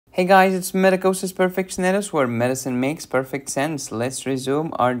Hey guys, it's Medicosis Perfectionalis, where medicine makes perfect sense. Let's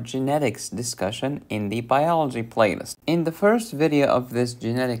resume our genetics discussion in the biology playlist. In the first video of this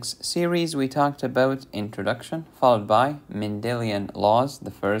genetics series, we talked about introduction, followed by Mendelian laws, the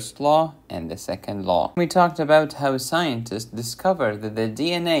first law and the second law. We talked about how scientists discovered that the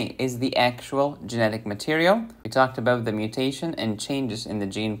DNA is the actual genetic material. We talked about the mutation and changes in the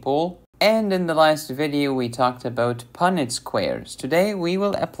gene pool. And in the last video, we talked about Punnett squares. Today, we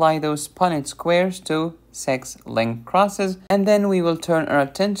will apply those Punnett squares to sex-linked crosses, and then we will turn our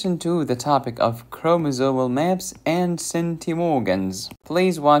attention to the topic of chromosomal maps and centimorgans.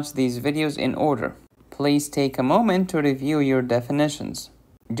 Please watch these videos in order. Please take a moment to review your definitions.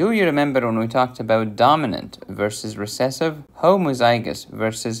 Do you remember when we talked about dominant versus recessive, homozygous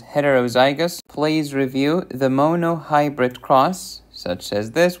versus heterozygous? Please review the monohybrid cross, such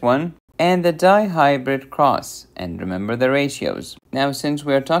as this one, and the dihybrid cross, and remember the ratios. Now, since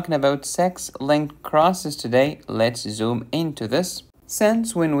we are talking about sex-linked crosses today, let's zoom into this.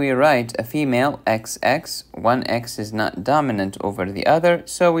 Since when we write a female XX, one X is not dominant over the other,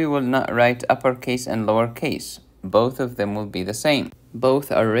 so we will not write uppercase and lowercase. Both of them will be the same.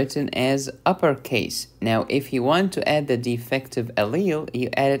 Both are written as uppercase. Now, if you want to add the defective allele, you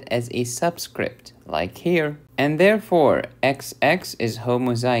add it as a subscript, like here. And therefore, XX is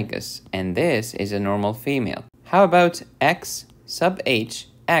homozygous, and this is a normal female. How about X sub H,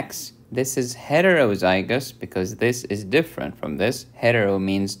 X? This is heterozygous because this is different from this. Hetero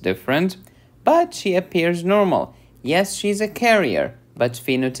means different, but she appears normal. Yes, she's a carrier, but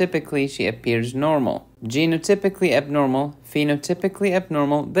phenotypically she appears normal. Genotypically abnormal, phenotypically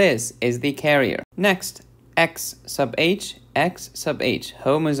abnormal, this is the carrier. Next, X sub H,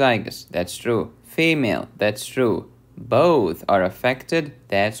 homozygous, that's true. Female, that's true. Both are affected,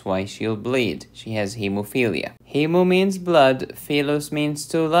 that's why she'll bleed. She has hemophilia. Hemo means blood, philos means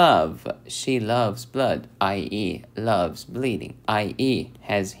to love. She loves blood, i.e. loves bleeding, i.e.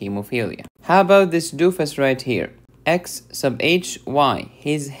 has hemophilia. How about this doofus right here? X sub H, Y.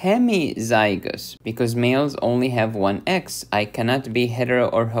 He's hemizygous because males only have one X. I cannot be hetero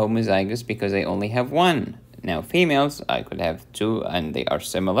or homozygous because I only have one. Now, females, I could have two and they are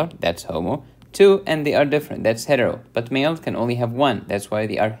similar, that's homo. Two and they are different, that's hetero. But males can only have one, that's why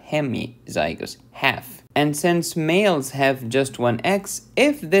they are hemizygous, half. And since males have just one X,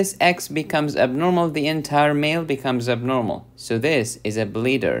 if this X becomes abnormal, the entire male becomes abnormal. So this is a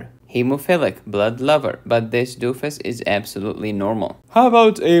bleeder. Hemophilic, blood lover, but this doofus is absolutely normal. How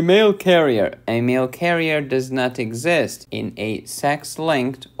about a male carrier? A male carrier does not exist in a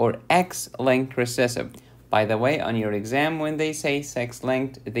sex-linked or X-linked recessive. By the way, on your exam, when they say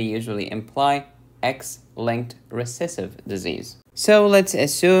sex-linked, they usually imply X-linked recessive disease. So let's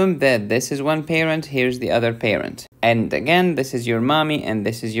assume that this is one parent, here's the other parent. And again, this is your mommy and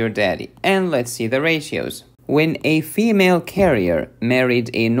this is your daddy. And let's see the ratios. When a female carrier married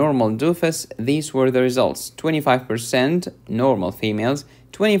a normal doofus, these were the results. 25% normal females,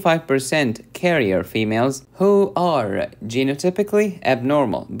 25% carrier females who are genotypically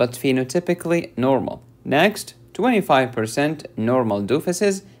abnormal but phenotypically normal. Next, 25% normal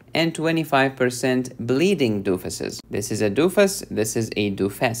doofuses and 25% bleeding doofuses. This is a doofus, this is a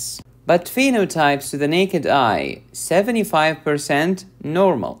doofess. But phenotypes to the naked eye, 75%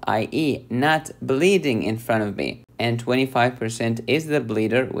 normal, i.e. not bleeding in front of me, and 25% is the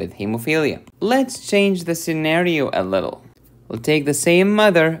bleeder with hemophilia. Let's change the scenario a little. We'll take the same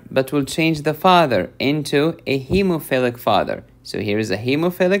mother, but we'll change the father into a hemophilic father. So here is a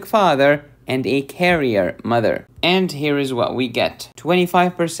hemophilic father and a carrier mother. And here is what we get.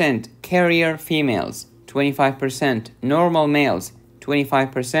 25% carrier females, 25% normal males,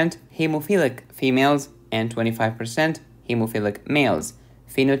 25% hemophilic females, and 25% hemophilic males.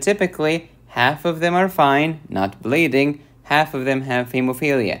 Phenotypically, half of them are fine, not bleeding, half of them have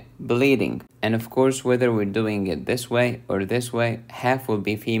hemophilia, bleeding. And of course, whether we're doing it this way or this way, half will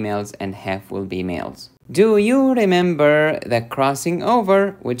be females and half will be males. Do you remember the crossing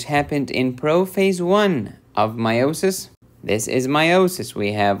over which happened in prophase 1 of meiosis? This is meiosis.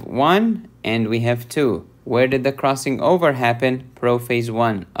 We have 1 and we have 2. Where did the crossing over happen? Prophase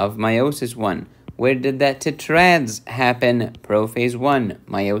 1 of meiosis 1. Where did that tetrads happen? Prophase 1,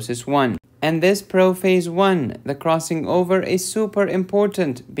 meiosis 1. And this prophase 1, the crossing over, is super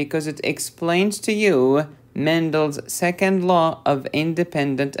important because it explains to you Mendel's second law of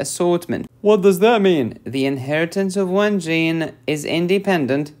independent assortment. What does that mean? The inheritance of one gene is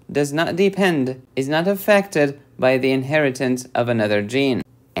independent, does not depend, is not affected by the inheritance of another gene.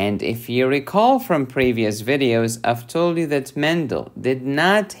 And if you recall from previous videos, I've told you that Mendel did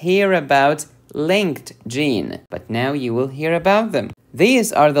not hear about linked gene, but now you will hear about them.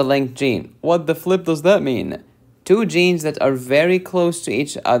 These are the linked gene. What the flip does that mean? Two genes that are very close to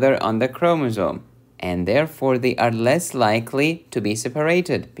each other on the chromosome, and therefore they are less likely to be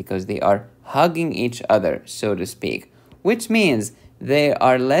separated because they are hugging each other, so to speak, which means they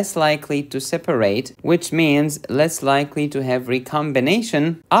are less likely to separate, which means less likely to have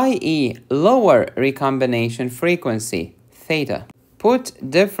recombination, i.e. lower recombination frequency, theta. Put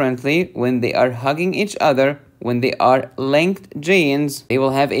differently, when they are hugging each other, when they are linked genes, they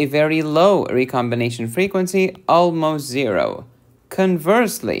will have a very low recombination frequency, almost zero.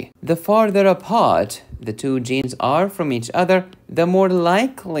 Conversely, the farther apart the two genes are from each other, the more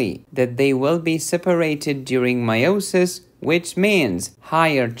likely that they will be separated during meiosis, which means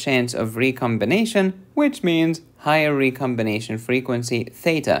higher chance of recombination, which means higher recombination frequency,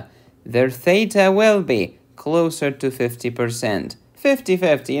 theta. Their theta will be closer to 50%.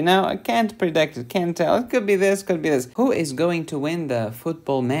 50-50, you know, I can't predict it, can't tell. It could be this, could be this. Who is going to win the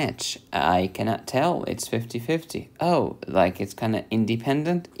football match? I cannot tell. It's 50-50. Oh, like it's kind of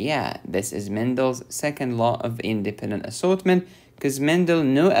independent? Yeah, this is Mendel's second law of independent assortment, because Mendel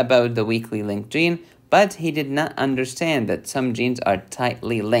knew about the weakly linked gene, but he did not understand that some genes are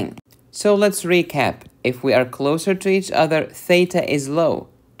tightly linked. So let's recap. If we are closer to each other, theta is low.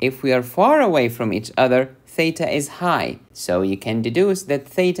 If we are far away from each other, theta is high. So you can deduce that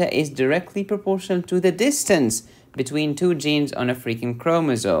theta is directly proportional to the distance between two genes on a freaking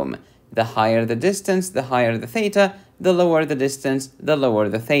chromosome. The higher the distance, the higher the theta. The lower the distance, the lower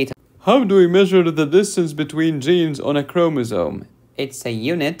the theta. How do we measure the distance between genes on a chromosome? It's a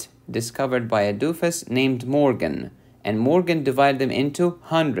unit discovered by a doofus named Morgan. And Morgan divided them into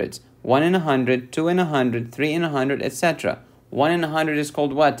hundreds. 1 in 100, 2 in 100, 3 in 100, etc. 1 in 100 is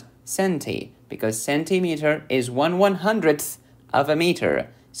called what? Centi. Because centimeter is 1/100th of a meter.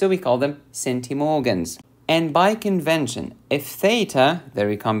 So we call them centimorgans. And by convention, if theta, the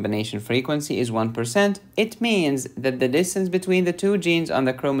recombination frequency, is 1%, it means that the distance between the two genes on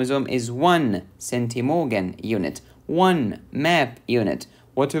the chromosome is 1 centimorgan unit, 1 map unit.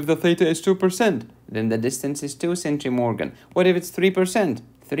 What if the theta is 2%? Then the distance is 2 centimorgan. What if it's 3%?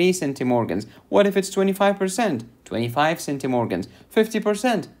 3 centimorgans. What if it's 25%? 25 centimorgans.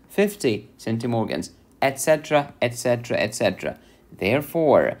 50%? 50 centimorgans, etc., etc., etc.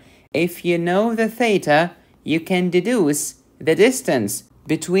 Therefore, if you know the theta, you can deduce the distance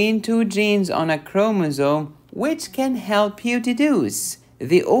between two genes on a chromosome, which can help you deduce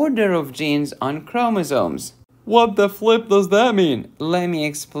the order of genes on chromosomes. What the flip does that mean? Let me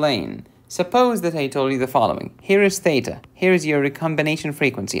explain. Suppose that I told you the following. Here is theta. Here is your recombination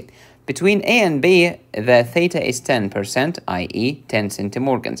frequency. Between A and B, the theta is 10%, i.e. 10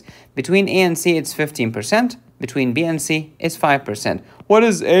 centimorgans. Between A and C, it's 15%. Between B and C, it's 5%. What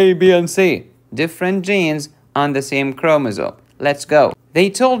is A, B, and C? Different genes on the same chromosome. Let's go. They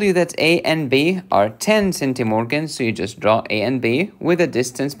told you that A and B are 10 centimorgans, so you just draw A and B with a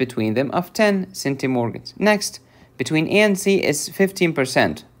distance between them of 10 centimorgans. Next, between A and C is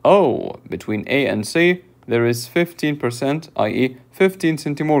 15%. Oh, between A and C, there is 15%, i.e. 15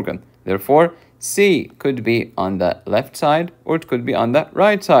 centimorgan. Therefore, C could be on the left side or it could be on the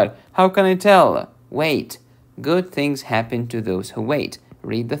right side. How can I tell? Wait. Good things happen to those who wait.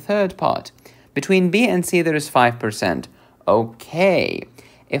 Read the third part. Between B and C, there is 5%. Okay.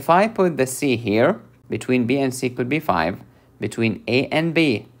 If I put the C here, between B and C could be 5. Between A and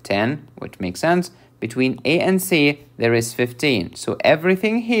B, 10, which makes sense. Between A and C, there is 15. So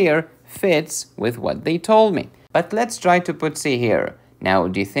everything here fits with what they told me. But let's try to put C here. Now,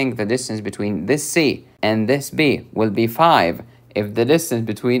 do you think the distance between this C and this B will be 5? If the distance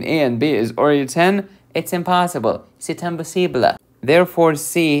between A and B is already 10, it's impossible. C'est impossible. Therefore,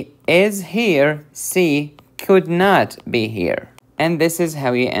 C is here. C could not be here. And this is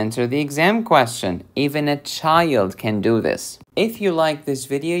how you answer the exam question. Even a child can do this. If you like this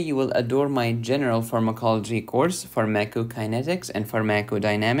video, you will adore my general pharmacology course, pharmacokinetics and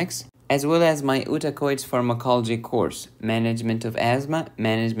pharmacodynamics, as well as my Utacoids pharmacology course, management of asthma,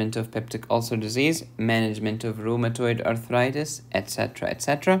 management of peptic ulcer disease, management of rheumatoid arthritis, etc.,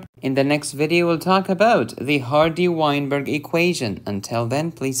 etc. In the next video, we'll talk about the Hardy-Weinberg equation. Until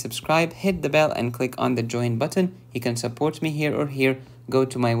then, please subscribe, hit the bell, and click on the join button. You can support me here or here. Go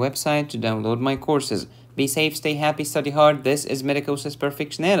to my website to download my courses. Be safe, stay happy, study hard. This is Medicosis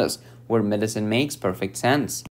Perfectionalis, where medicine makes perfect sense.